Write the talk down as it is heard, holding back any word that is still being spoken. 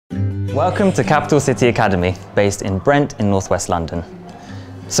Welcome to Capital City Academy, based in Brent in northwest London.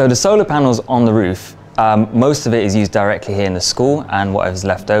 So the solar panels on the roof, most of it is used directly here in the school, and what is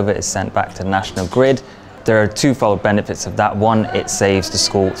left over is sent back to the national grid. There are twofold benefits of that. One, it saves the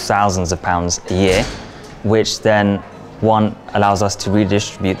school thousands of pounds a year, which then, one, allows us to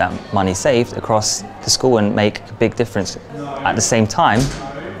redistribute that money saved across the school and make a big difference. At the same time,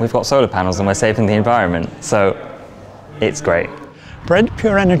 we've got solar panels and we're saving the environment, so it's great. Brent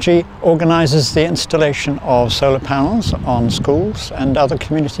Prue Energy organises the installation of solar panels on schools and other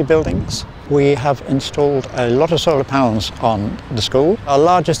community buildings. We have installed a lot of solar panels on the school, our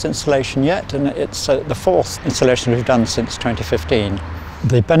largest installation yet, and it's the fourth installation we've done since 2015.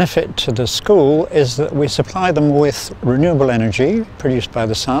 The benefit to the school is that we supply them with renewable energy produced by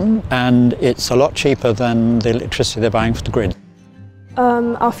the sun, and it's a lot cheaper than the electricity they're buying for the grid.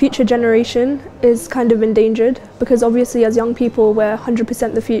 Our future generation is kind of endangered because obviously as young people we're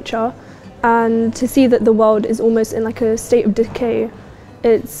 100% the future, and to see that the world is almost in like a state of decay,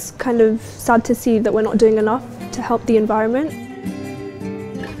 it's kind of sad to see that we're not doing enough to help the environment.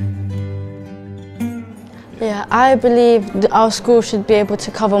 Yeah, I believe our school should be able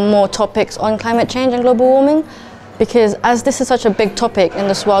to cover more topics on climate change and global warming, because as this is such a big topic in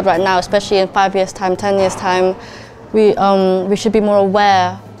this world right now, especially in 5 years' time, 10 years' time, we should be more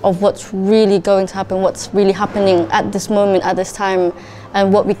aware of what's really going to happen, what's really happening at this moment, at this time,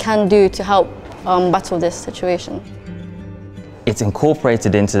 and what we can do to help battle this situation. It's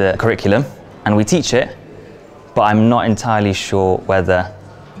incorporated into the curriculum and we teach it, but I'm not entirely sure whether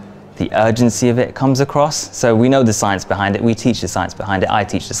the urgency of it comes across. So we know the science behind it, we teach the science behind it, I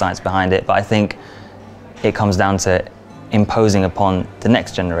teach the science behind it, but I think it comes down to imposing upon the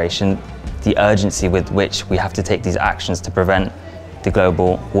next generation the urgency with which we have to take these actions to prevent the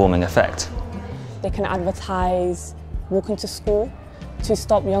global warming effect. They can advertise walking to school to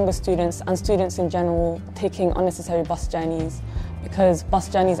stop younger students and students in general taking unnecessary bus journeys, because bus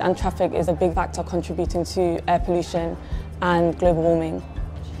journeys and traffic is a big factor contributing to air pollution and global warming.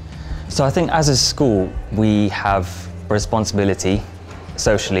 So I think as a school we have a responsibility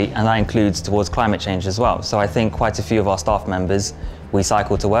socially, and that includes towards climate change as well. So I think quite a few of our staff members, we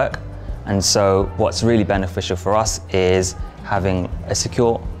cycle to work. And so what's really beneficial for us is having a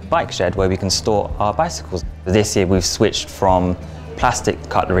secure bike shed where we can store our bicycles. This year we've switched from plastic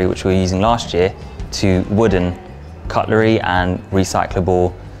cutlery, which we were using last year, to wooden cutlery and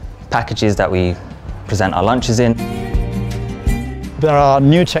recyclable packages that we present our lunches in. There are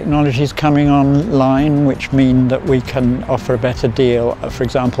new technologies coming online which mean that we can offer a better deal. For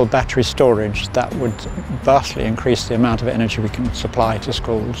example, battery storage, that would vastly increase the amount of energy we can supply to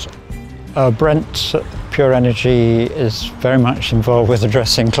schools. Brent Prue Energy is very much involved with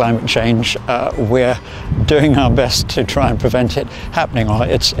addressing climate change. We're doing our best to try and prevent it happening.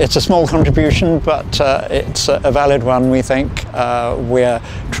 It's a small contribution, but it's a valid one, we think. We're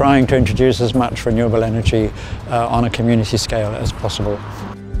trying to introduce as much renewable energy on a community scale as possible.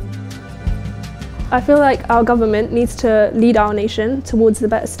 I feel like our government needs to lead our nation towards the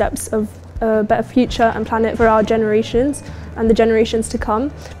better steps of a better future and planet for our generations and the generations to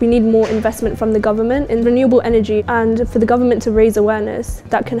come. We need more investment from the government in renewable energy, and for the government to raise awareness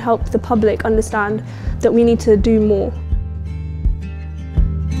that can help the public understand that we need to do more.